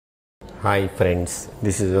Hi friends,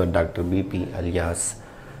 this is your Dr. BP alias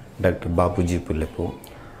Dr. Bapuji Pullepu.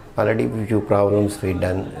 Already few problems we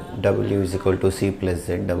done. W is equal to C plus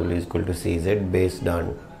Z, W is equal to CZ based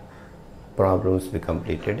on problems we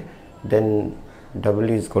completed. Then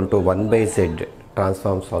W is equal to 1 by Z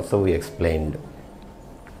transforms also we explained.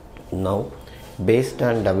 Now based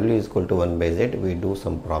on W is equal to 1 by Z we do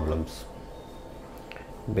some problems.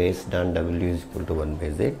 Based on W is equal to 1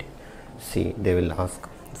 by Z, see they will ask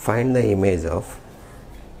find the image of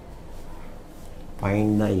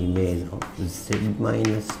Z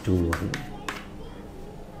minus 21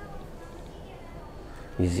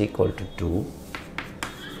 is equal to 2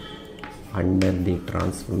 under the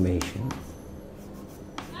transformation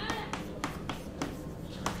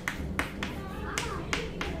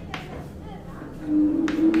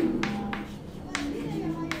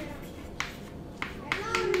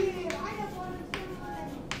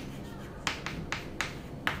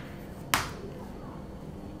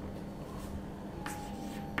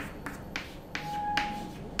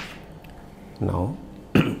Now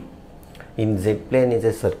in Z plane is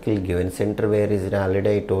a circle given, center where is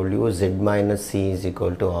already I told you Z minus C is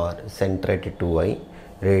equal to R, center at 2i,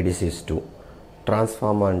 radius is 2.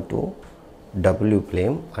 Transform onto W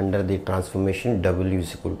plane under the transformation W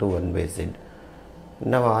is equal to 1 by Z.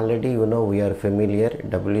 Now already you know we are familiar,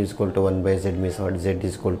 W is equal to 1 by Z means what? Z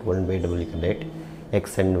is equal to 1 by W, right?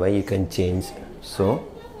 X and Y you can change. So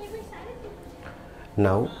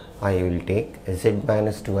now I will take Z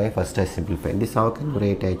minus 2i, first I simplify. This how can we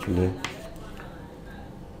write actually?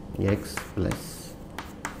 X plus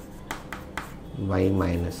Y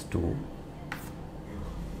minus 2,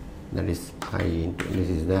 that is I into, this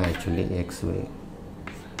is the actually XY.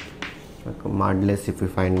 Modulus if we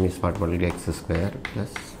find means what will be X square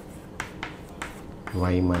plus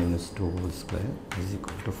Y minus 2 whole square is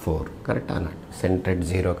equal to 4. Correct or not? Centered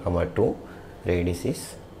 0, 2, radius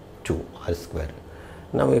is 2 R square.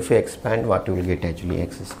 Now if you expand, what you will get actually?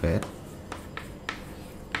 X square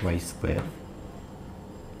Y square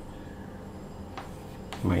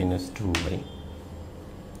minus 2y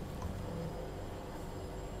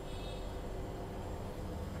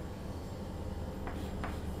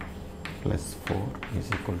plus 4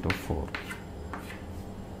 is equal to 4.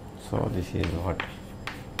 So this is what?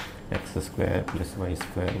 X square plus Y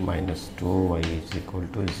square minus 2y is equal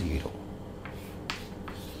to 0.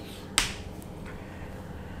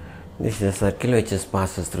 This is a circle which just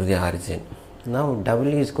passes through the origin. Now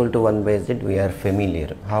W is equal to 1 by Z we are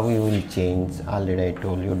familiar. How you will change? Already I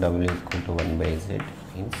told you W is equal to 1 by Z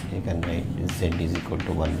means you can write Z is equal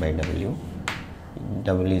to 1 by W.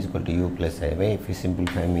 W is equal to U plus Iy. If you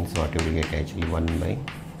simplify means what you will get actually 1 by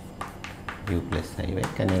U plus Iy.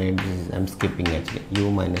 Can I write this? I am skipping actually. U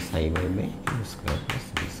minus Iy by U square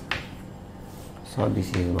plus V square. So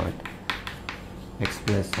this is what? X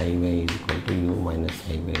plus Iy is equal to U minus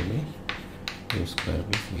Iy by U square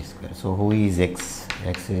plus V square. So who is X?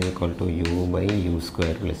 X is equal to U by U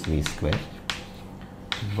square plus V square.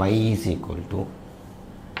 Y is equal to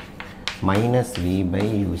minus V by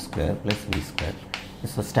U square plus V square.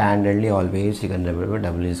 So standardly always you can remember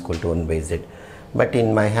W is equal to 1 by Z. But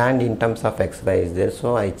in my hand in terms of XY is there,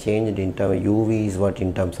 so I changed in terms UV is what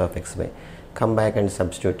in terms of XY. Come back and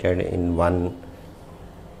substituted in 1,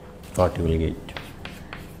 what you will get?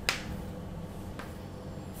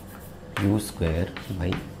 U square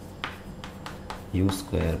by U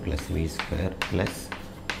square plus V square plus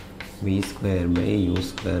V square by U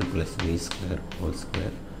square plus V square whole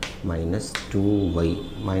square minus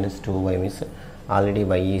 2y. Minus 2y means already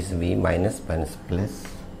y is V minus plus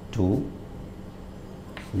 2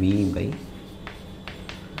 V by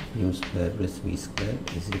U square plus V square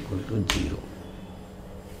is equal to 0.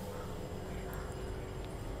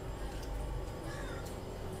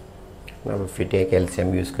 Now if we take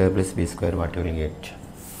LCM U square plus V square, what you will get?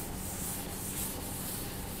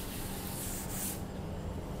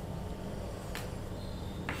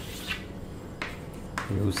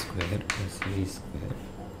 U square plus V square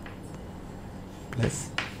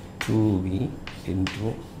plus 2V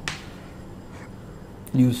into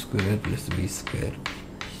U square plus V square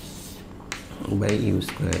by U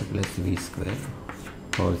square plus V square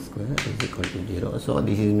whole square is equal to 0. So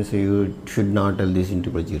this is means you should not tell this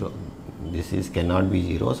into 0. This is cannot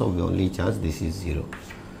be 0, so we only chance this is 0.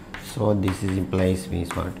 So this is implies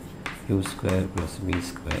means what? U square plus V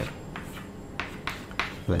square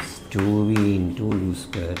plus 2V into U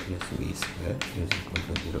square plus V square is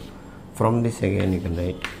equal to 0. From this again you can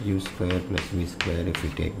write U square plus V square if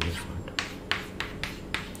you take this one.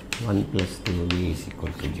 1 plus 2V is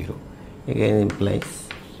equal to 0. Again implies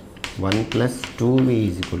 1 plus 2v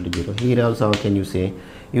is equal to 0. Here also how can you say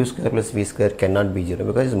u square plus v square cannot be 0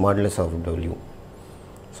 because it's modulus of w.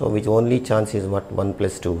 So which only chance is what? 1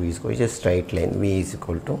 plus 2v square, which is straight line. V is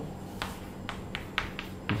equal to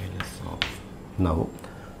minus of. Now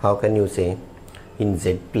how can you say in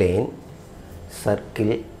z plane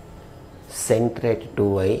circle center at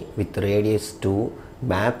 2i with radius 2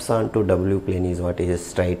 maps onto w plane is what? Is a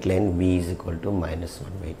straight line. V is equal to minus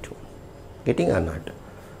 1 by 2. Getting or not?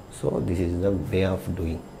 So this is the way of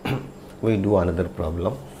doing. We do another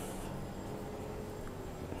problem.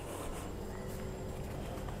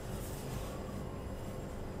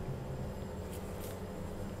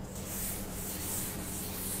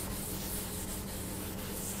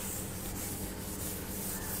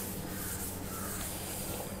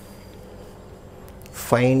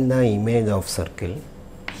 Find the image of circle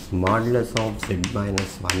modulus of z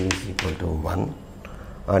minus 1 is equal to 1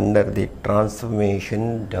 under the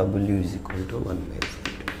transformation w is equal to 1 by z.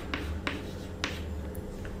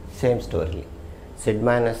 Same story. Z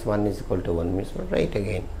minus 1 is equal to 1 means what? Write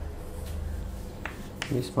again.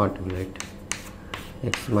 This part will write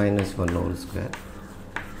x minus 1 whole square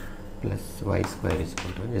plus y square is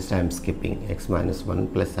equal to, just I am skipping, x minus 1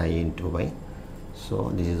 plus I into y.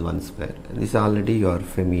 So this is 1 square. This already you are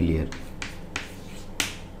familiar.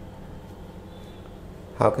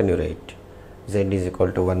 How can you write? Z is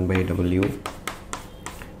equal to 1 by w.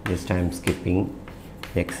 Just I am skipping.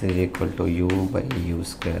 X is equal to u by u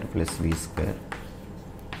square plus v square.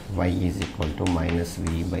 Y is equal to minus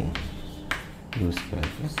v by u square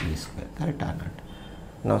plus v square. Correct or not?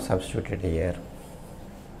 Now substitute it here.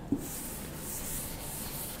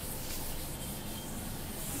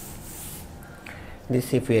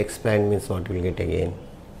 This if we expand means what we will get again?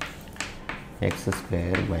 X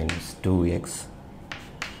square minus 2x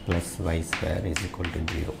plus y square is equal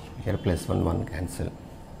to 0. Here plus 1 cancel.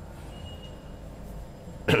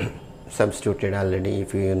 Substituted already.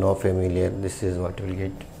 If you know familiar, this is what you will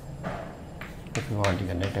get. If you want, you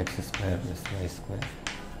can get x square plus y square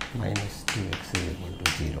minus 2x is equal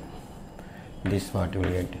to 0. This what you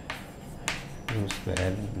will get? U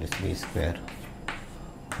square plus v square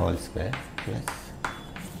whole square plus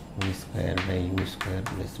v square by u square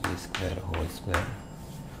plus v square whole square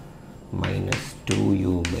minus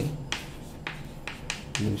 2u by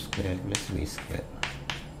u square plus v square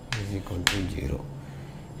is equal to 0.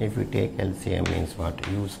 If you take LCM means what?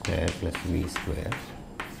 U square plus v square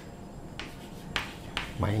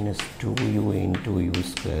minus 2u into u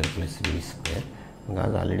square plus v square,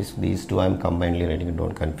 because already these two I am combinedly writing,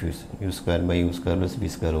 don't confuse. U square by u square plus v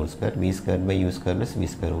square whole square, v square by u square plus v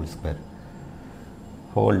square whole square,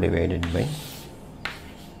 whole divided by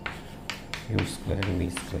u square v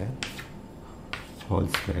square whole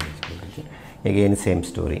square is equal to 0. Again same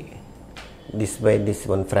story. This by this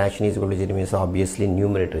one fraction is equal to 0 means obviously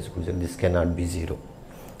numerator is equal to 0. This cannot be 0.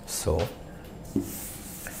 So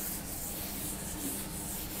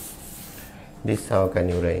this how can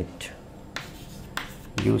you write?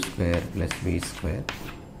 U square plus v square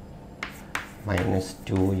minus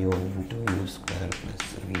 2u into u square plus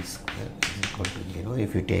v square is equal to 0.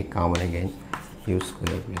 If you take common again, u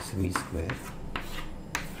square plus v square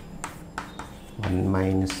 1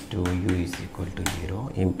 minus 2u is equal to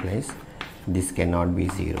 0 implies this cannot be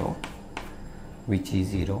 0. Which is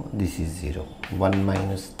 0? This is 0. 1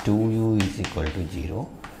 minus 2u is equal to 0.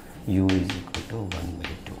 U is equal to 1 by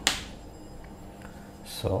 2.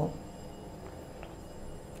 So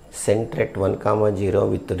center at 1 comma 0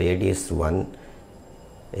 with radius 1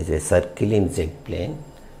 is a circle in z plane,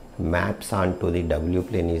 maps onto the w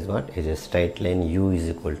plane is what? Is a straight line. U is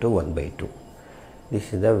equal to 1 by 2.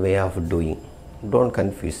 This is the way of doing. Don't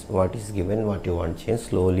confuse what is given, what you want change.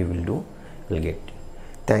 Slowly will do, will get.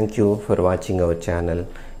 Thank you for watching our channel.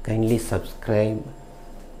 Kindly subscribe.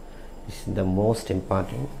 This is the most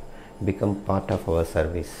important. Become part of our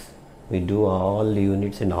service. We do all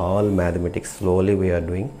units and all mathematics. Slowly we are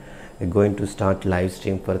doing. We're going to start live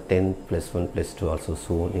stream for 10th plus 1 plus 2 also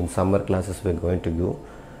soon. In summer classes we're going to do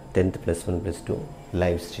 10th plus 1 plus 2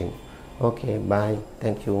 live stream. Okay, bye.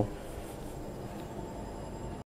 Thank you.